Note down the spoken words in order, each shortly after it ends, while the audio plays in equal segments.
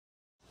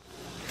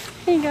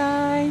Hey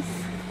guys,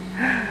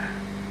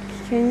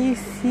 can you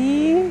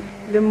see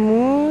the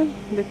moon,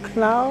 the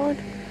cloud?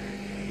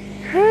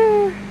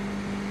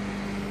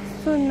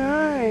 So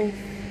nice.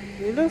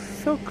 It looks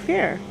so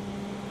clear.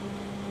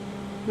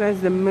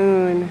 That's the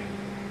moon,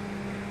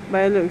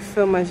 but it looks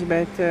so much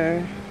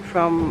better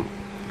from,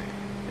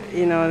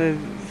 you know,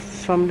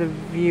 from the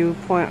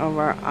viewpoint of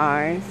our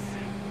eyes.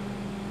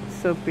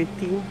 So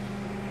pretty.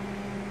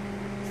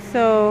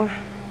 So,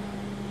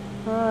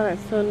 oh,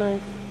 that's so nice.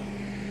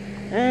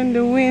 And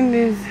the wind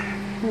is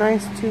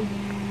nice too.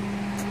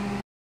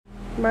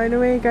 By the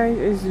way guys,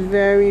 it's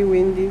very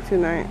windy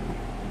tonight.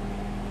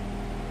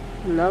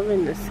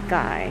 Loving the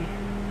sky.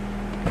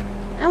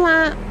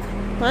 Emma,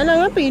 why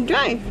not you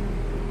drive?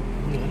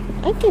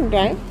 I can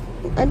drive.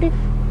 I didn't.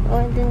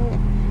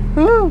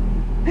 Woo.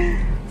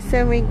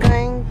 So we're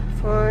going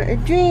for a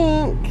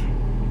drink.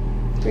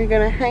 We're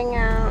gonna hang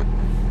out.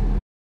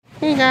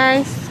 Hey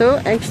guys, so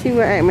actually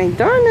we're at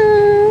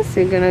McDonald's.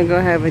 We're gonna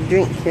go have a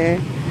drink here.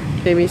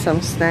 Maybe some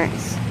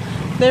snacks.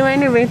 They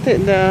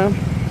renovated the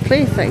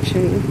place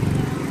actually.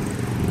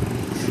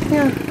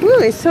 Yeah. Ooh,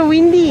 it's so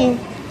windy.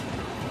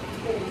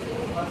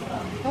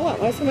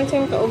 Awak rasa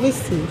macam kat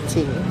overseas,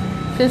 cik.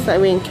 Feels like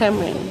we're in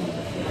Cameron.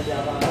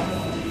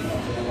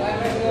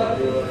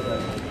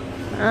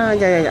 Ah,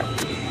 yeah.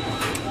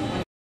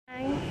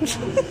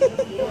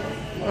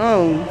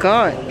 Oh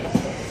god.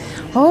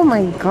 Oh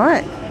my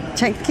god.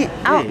 Check it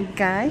out,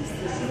 guys.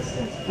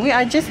 We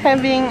are just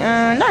having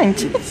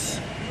lunch.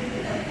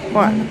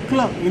 What? 1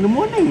 o'clock in the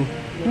morning.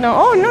 No,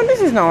 oh no, this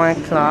is not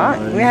 1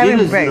 o'clock. We're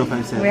having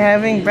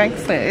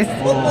breakfast.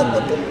 Oh.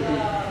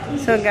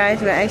 So guys,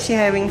 we're actually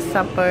having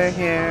supper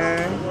here.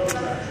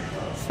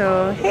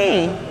 So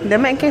hey, the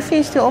Mac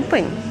Cafe is still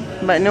open,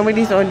 but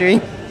nobody's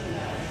ordering.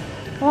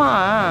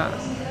 Wow.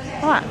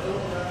 What?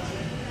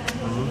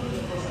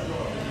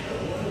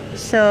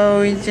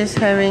 So we're just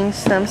having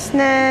some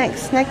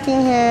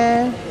snacking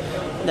here.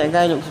 That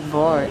guy looks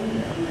bored.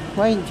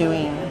 What are you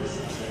doing?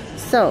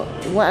 So,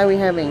 what are we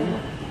having?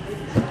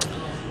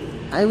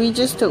 We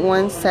just took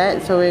one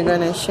set, so we're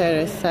gonna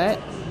share a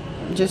set.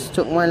 Just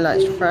took one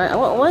large fry.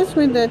 What's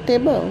with the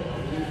table?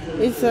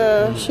 It's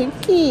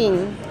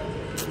shaking.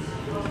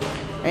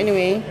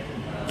 Anyway,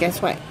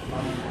 guess what?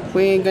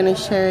 We're gonna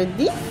share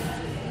this.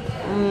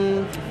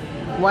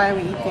 Why are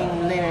we eating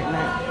late at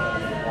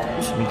night?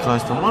 It's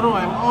because tomorrow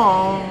I'm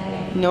off.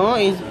 No,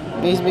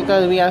 it's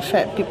because we are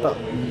fat people.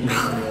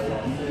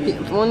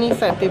 Only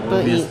fat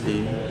people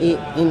eat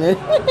in it.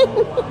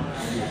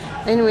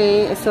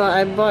 Anyway, so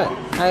I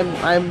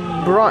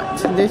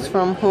brought this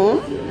from home.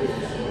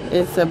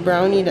 It's a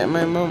brownie that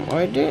my mom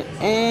ordered,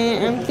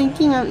 and I'm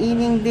thinking of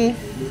eating this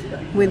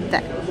with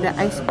the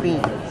ice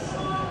cream.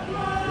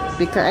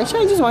 Because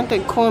actually I just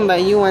wanted cone,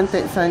 but you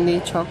wanted sundae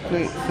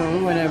chocolate,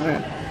 so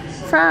whatever.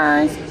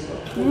 Fries.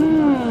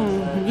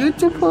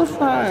 Beautiful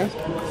fries.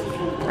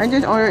 I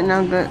just ordered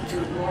nuggets,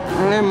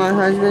 and then my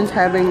husband's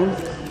having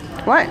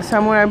what?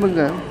 Samurai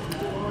burger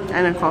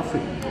and a coffee.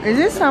 Is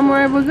this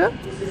samurai burger?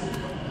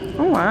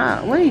 Oh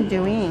wow, what are you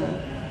doing?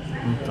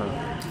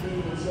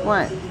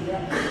 What?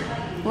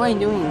 What are you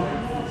doing?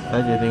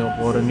 Tadi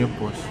tengok Warren new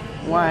post.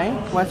 Why?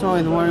 What's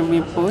wrong with Warren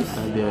new post?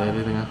 Dia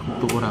tengah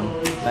kutuk orang.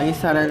 Tak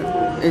kisah dah.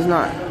 It's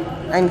not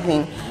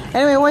anything.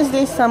 Anyway, what's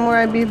this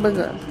samurai beef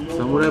burger?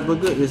 Samurai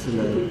burger is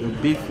like a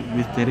beef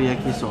with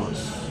teriyaki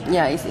sauce.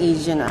 Yeah, it's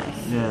Asianized.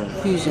 Yeah.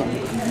 Fusion.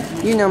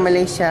 You know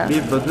Malaysia.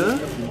 Beef burger.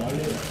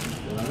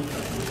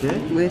 Okay.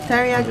 With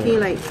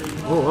teriyaki like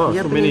so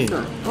many. Japanese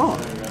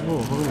sauce. Oh,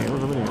 how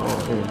many?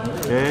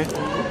 Okay.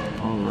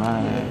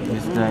 Alright.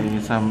 It's like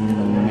some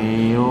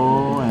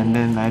mayo, and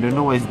then I don't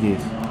know what is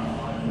this.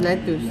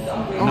 lettuce.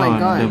 Oh my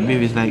god. The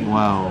beef is like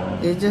wow.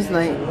 It's just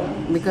like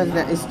because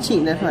it's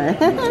cheap, that's why.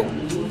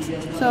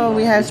 So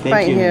we have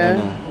Sprite here.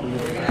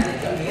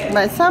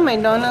 But some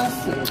McDonald's,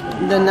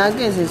 the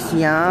nuggets is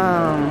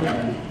yum.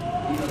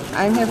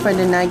 I'm here for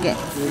the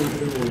nuggets.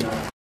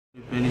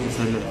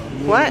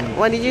 What?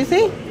 What did you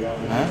say?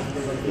 Huh?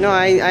 No,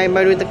 I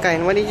baru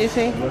tekan. What did you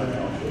say?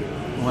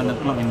 1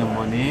 o'clock in the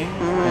morning,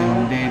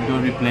 and they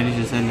don't replenish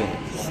the salad.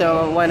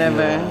 So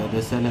whatever. Yeah,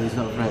 the salad is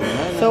not fried.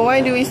 Right? So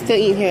why do we still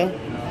eat here?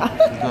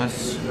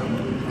 Because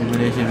in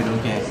Malaysia we don't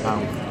care.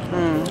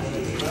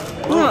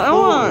 No, I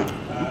want.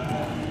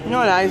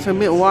 No, it's a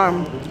bit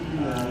warm.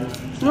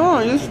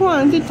 No, this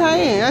one, I'm too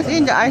tired. Let's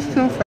eat the ice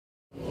cream first.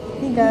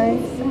 Hey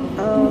guys,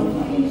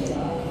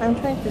 I'm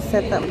trying to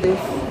set up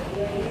this.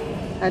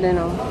 I don't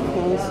know.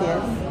 Can you see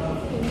us?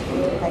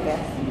 I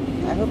guess.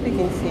 I hope you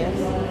can see us.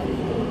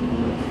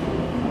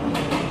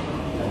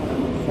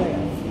 So yeah.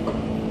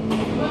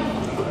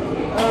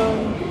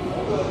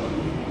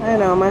 I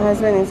don't know. My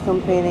husband is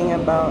complaining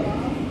about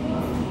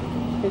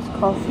his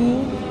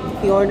coffee.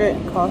 He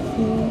ordered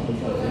coffee,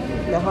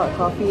 the hot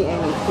coffee, and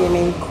it came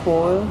in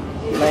cold,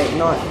 like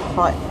not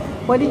hot.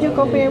 What did you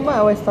complain about?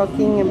 I was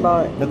talking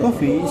about the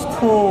coffee is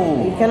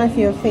cold. You cannot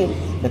see your face.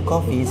 The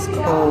coffee is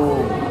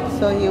cold.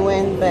 So he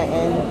went back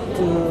and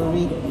to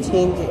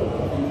rechange it.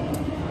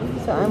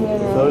 So I'm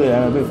gonna. Sorry,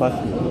 I'm a bit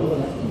fussy.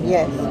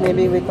 Yes,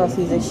 maybe because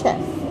he's a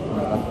chef.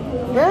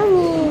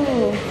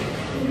 Brownie!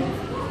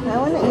 I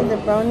want to eat the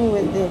brownie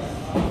with this.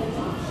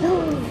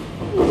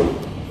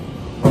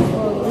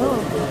 Oh no.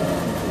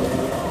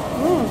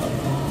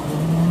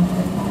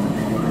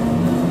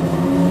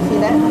 See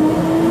that?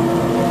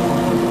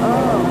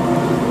 Oh.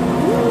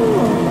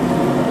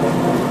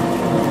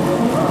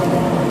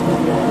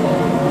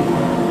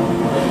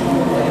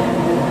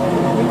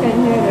 You can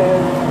hear the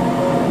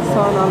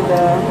sound of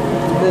the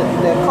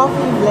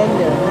coffee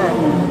blender.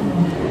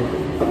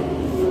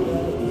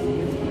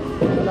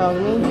 Now,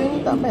 meja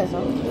ni tak best.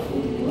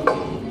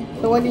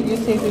 So what did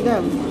you say to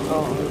them?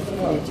 Oh,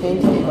 they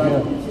changed it.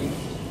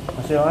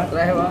 Masih orang?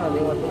 Try bang,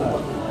 tengok tu.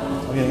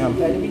 Okay, ngam.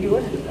 Ada video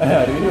kan?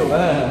 Ada video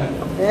kan?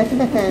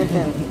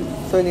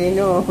 So they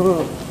know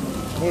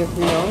if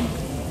you know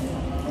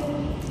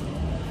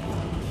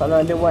kalau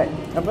ada buat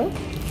apa?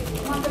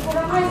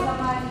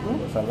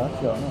 Salah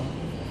siap no.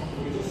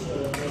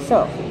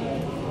 So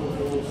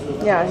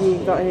yeah,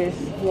 he got his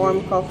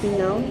warm coffee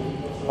now.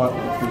 Hot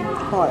coffee.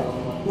 Hot.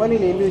 What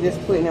did they do?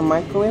 Just put it in a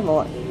microwave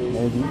or what?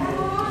 Maybe.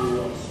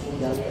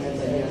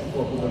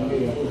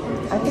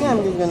 I think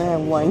I'm just gonna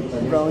have one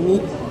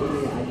brownie.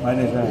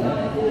 Mine is that.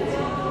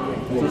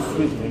 It's so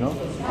sweet, you know.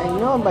 I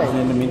know, but It's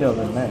in the middle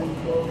of the night.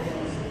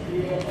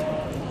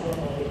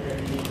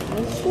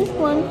 it's just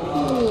one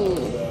piece.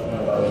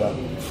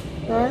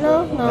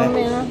 No,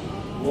 ambil lah.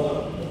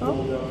 Huh?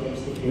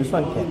 This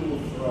one can.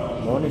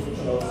 No, this.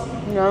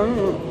 No.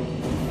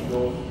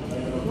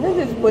 Let's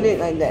just put it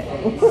like that.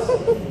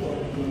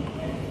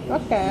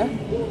 Okay.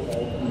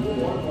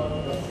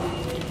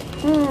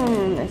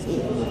 Let's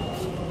eat.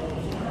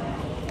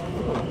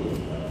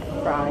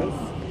 Fries.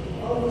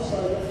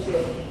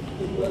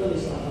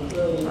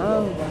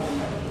 Oh.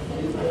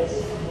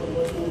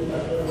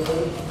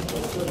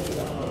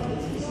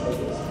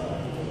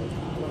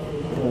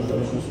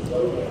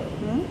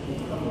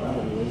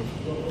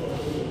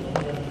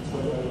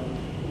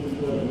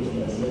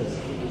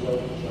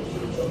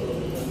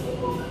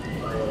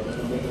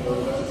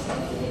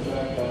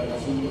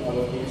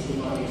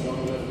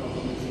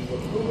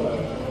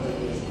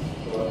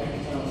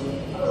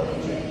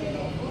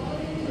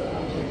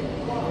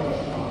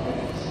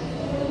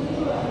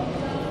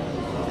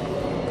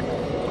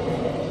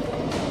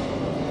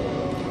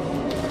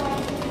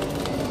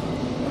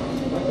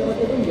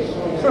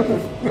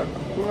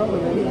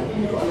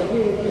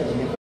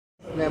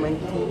 Lemon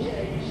tea.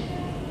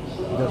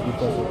 Just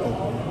because you can.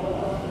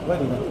 Why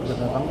did you not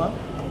tambah?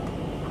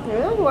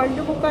 Ya,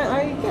 warna bukan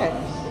air gas.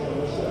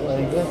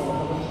 I guess.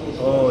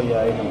 Oh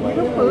yeah, I know why.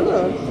 Kenapa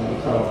ke?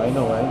 Oh, I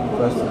know why.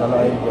 Because kalau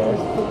air gas,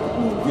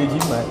 dia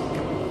jimat.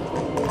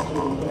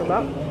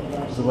 Sebab?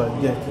 Sebab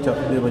dia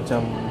macam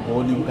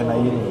volumekan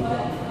air ni.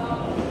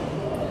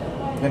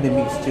 Kan dia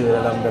mixture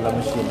dalam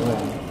mesin tu kan.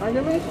 Ada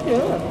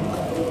mixture.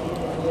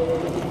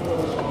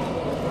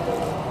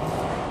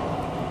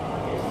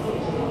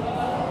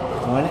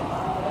 Mana?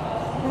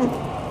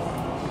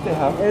 Kita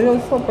have. It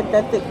looks so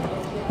pathetic.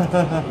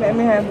 Let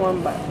me have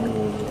one bite.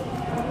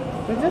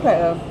 It's just like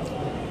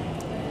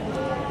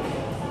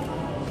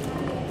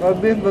a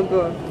beef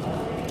burger.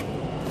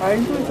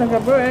 Hari tu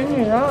cakap berat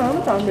ni lah.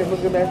 Aku tak ambil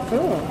burger biasa.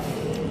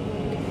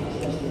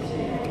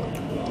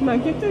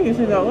 Mak kita je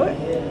sedap kot.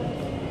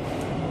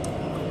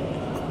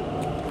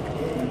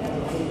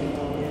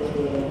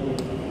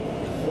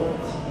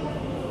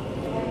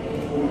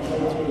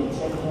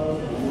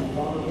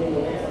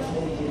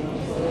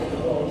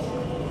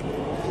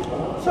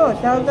 So,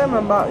 tell them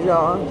about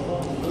your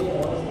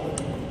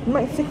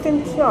Mexican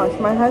kiosk.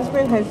 My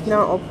husband has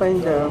now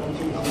opened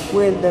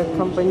with the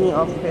company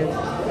of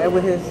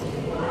with his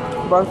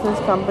boss's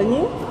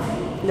company.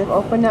 They've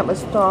opened up a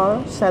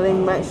store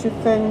selling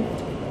Mexican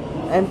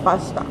and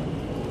pasta.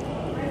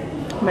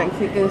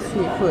 Mexican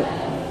street food.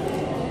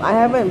 I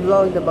haven't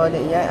vlogged about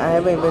it yet. I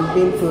haven't even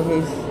been to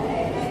his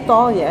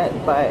stall yet,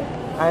 but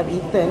I've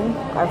eaten.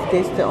 I've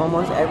tasted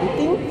almost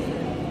everything.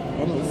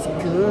 And it's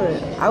good.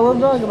 I will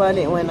vlog about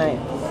it when I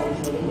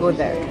go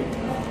there.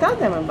 Tell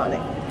them about it.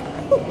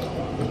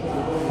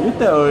 You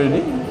tell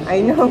already?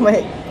 I know, but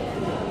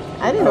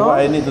I don't know.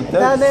 What I need to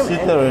tell them. she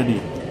tell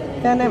already.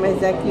 Tell them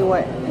exactly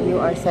what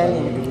you are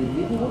selling.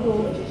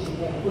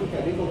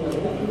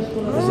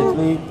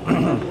 Basically,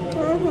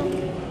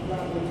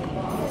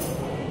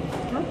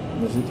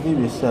 basically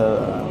we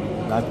sell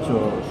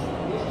nachos,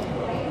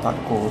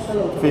 tacos,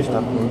 fish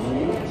tacos,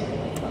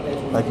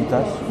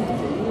 fajitas,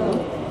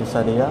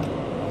 quesadilla,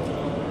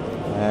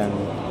 and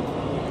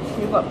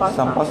You got pasta.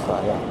 some pasta,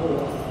 yeah.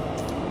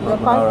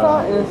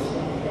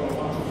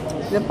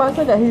 The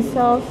pasta that he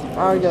sells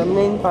are the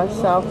main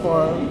pasta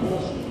for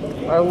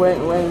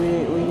when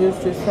we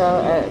used to sell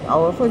at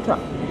our food truck.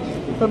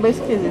 So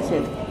basically it's the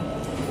same.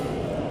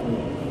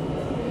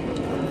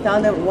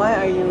 Tell them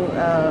why do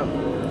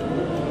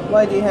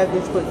you have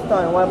this food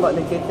store and what about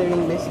the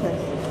catering business?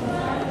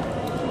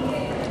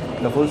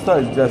 The food store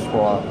is just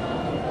for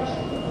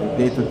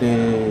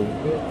day-to-day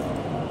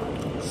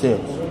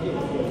sales.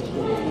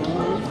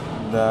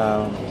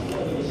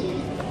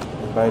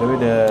 By the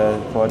way,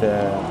 for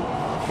the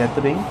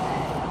catering,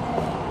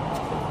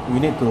 we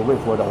need to wait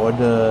for the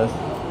order.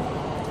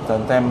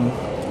 Sometimes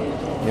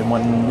in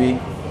 1 week,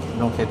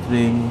 no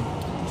catering,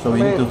 so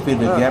we need to fill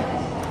the gap.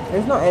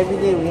 It's not every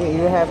day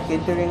you have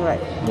catering, right?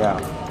 Yeah.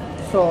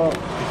 So,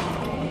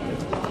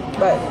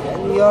 but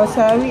your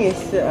salary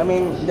is, I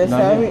mean, the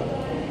salary.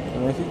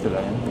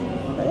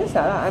 Yes,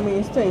 I mean,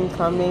 it's still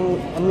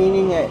incoming,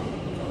 meaning that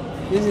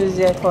this is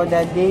just for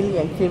their daily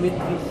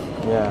activities.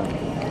 Yeah.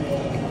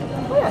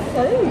 Oh yeah,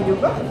 salary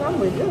juga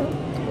sama je.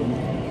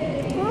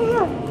 Oh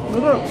yeah,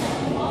 betul.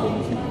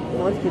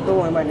 Most people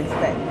won't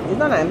understand. It's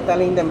not like I'm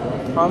telling them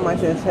how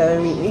much your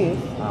salary is.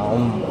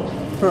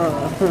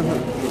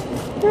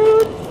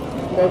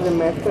 Doesn't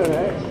matter,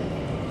 right?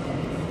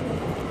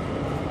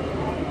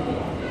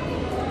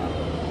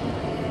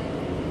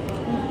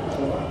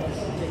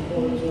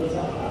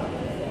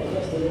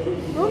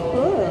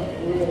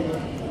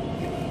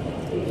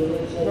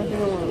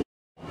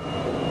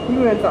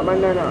 Lu yang tak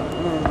pandai nak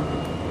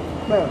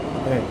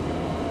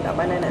tak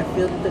pandai nak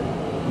filter.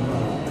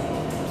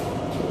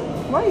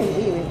 Why you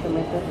eat with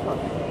tomato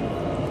sauce?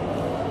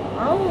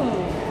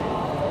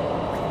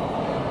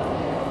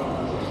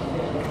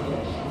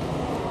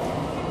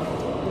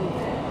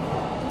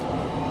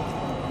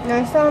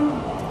 Next time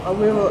I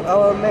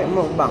will make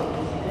mukbang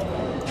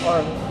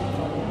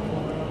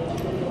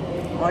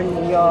on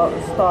your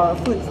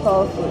food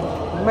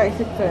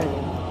Mexican.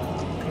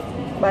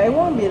 But it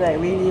won't be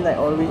like really like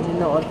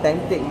original,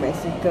 authentic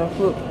Mexican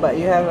food. But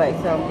you have like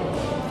some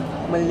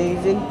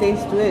Malaysian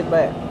taste to it.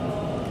 But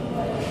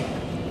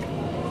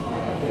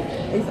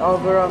it's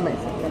overall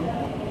Mexican.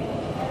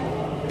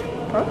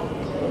 Huh?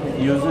 It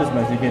uses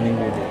Mexican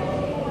ingredients.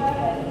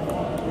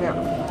 Yeah.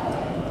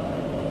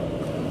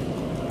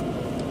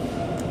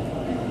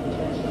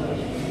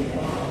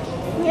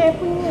 Yeah,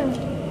 punya.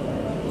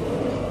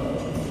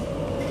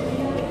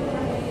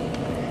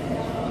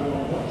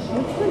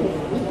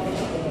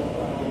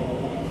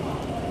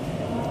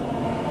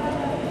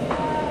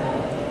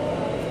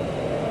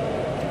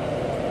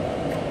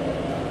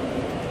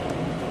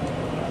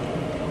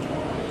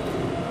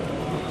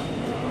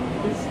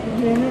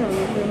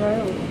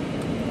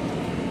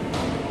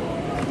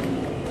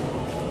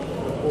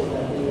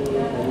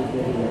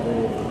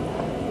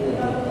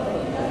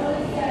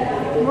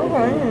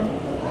 Makanya.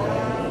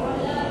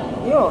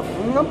 Yo,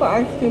 kenapa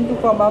ice cream tu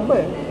kau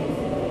bubble?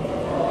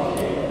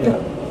 Yeah.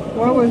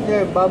 Why was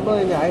there bubble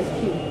in the ice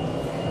cream?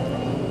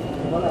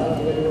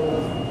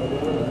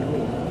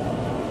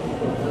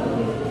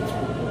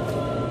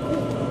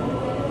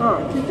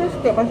 Kita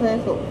setiap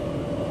pasal esok.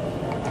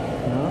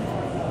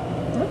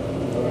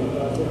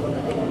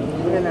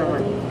 Bukan nama.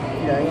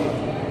 Dah ini.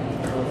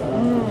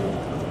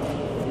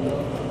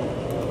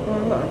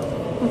 Enggak.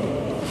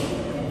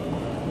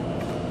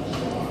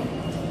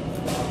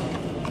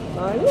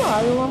 Yeah,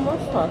 I want more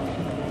stuff.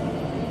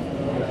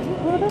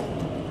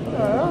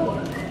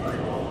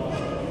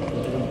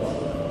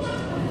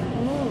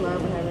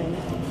 I'm having.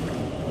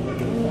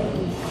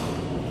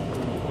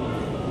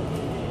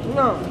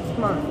 No, it's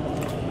mine.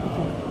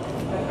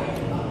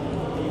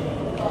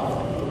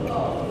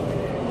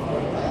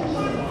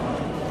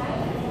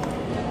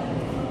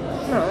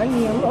 No,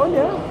 nhiều lỗ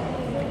nữa.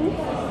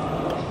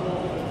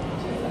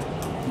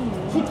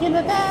 Chicken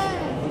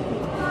attack.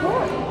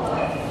 What?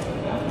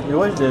 You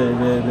watch the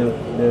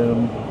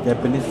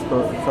Japanese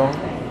song?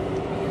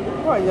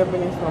 What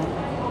Japanese song?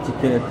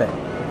 Chicken Attack.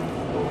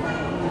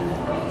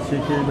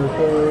 Chicken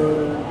Attack.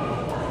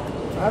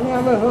 I've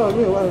never heard of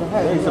it. What the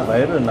heck? It's a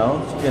viral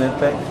now. Chicken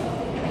Attack.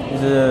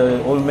 It's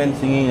an old man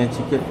singing a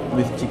chicken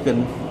with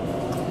chicken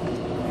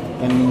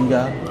and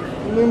ninja.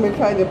 You mean we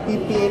try the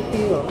PPAP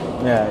or?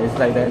 Yeah, it's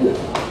like that.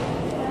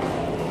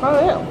 Oh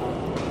yeah.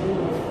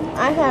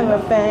 I have a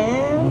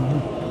pen.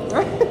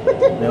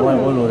 That one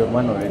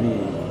already.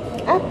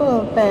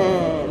 Apple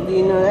pen. Do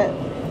you know that?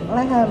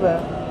 I have a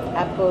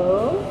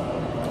apple.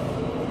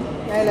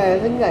 Đây là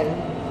cái gì?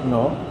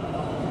 No.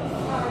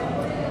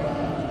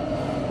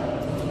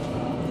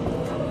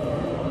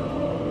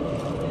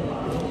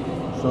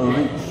 So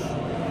rich.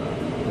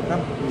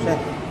 Come,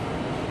 share.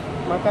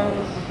 Makan.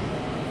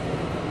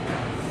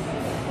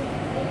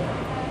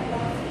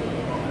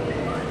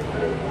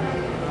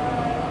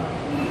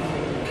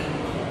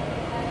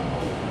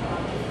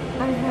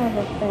 I have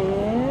a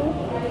pen.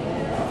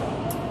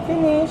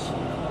 Finish.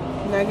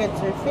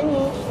 Nuggets are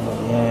finished. Not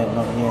yet,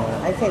 not yet.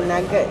 I said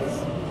nuggets.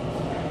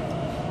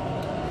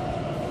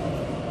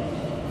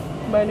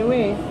 By the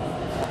way,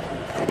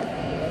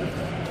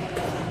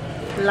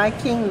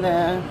 liking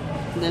the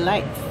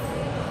lights.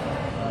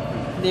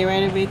 They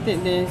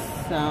renovated this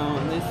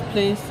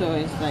place, so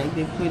it's like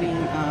they're putting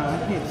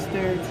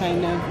hipster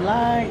kind of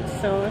lights,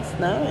 so it's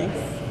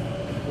nice.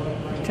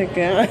 Check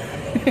it out.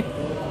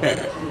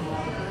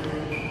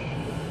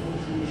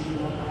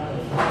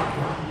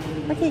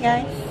 Okay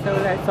guys, so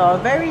that's all.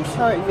 Very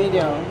short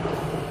video.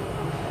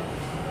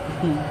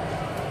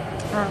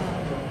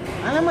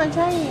 Alamak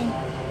cair.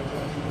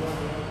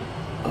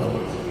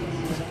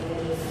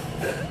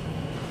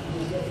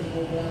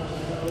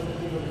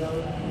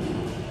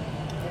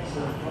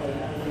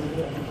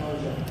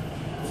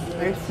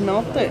 I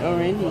smelled it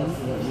already.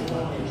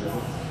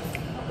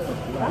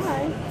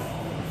 Bye.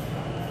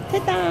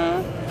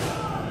 Ta-da!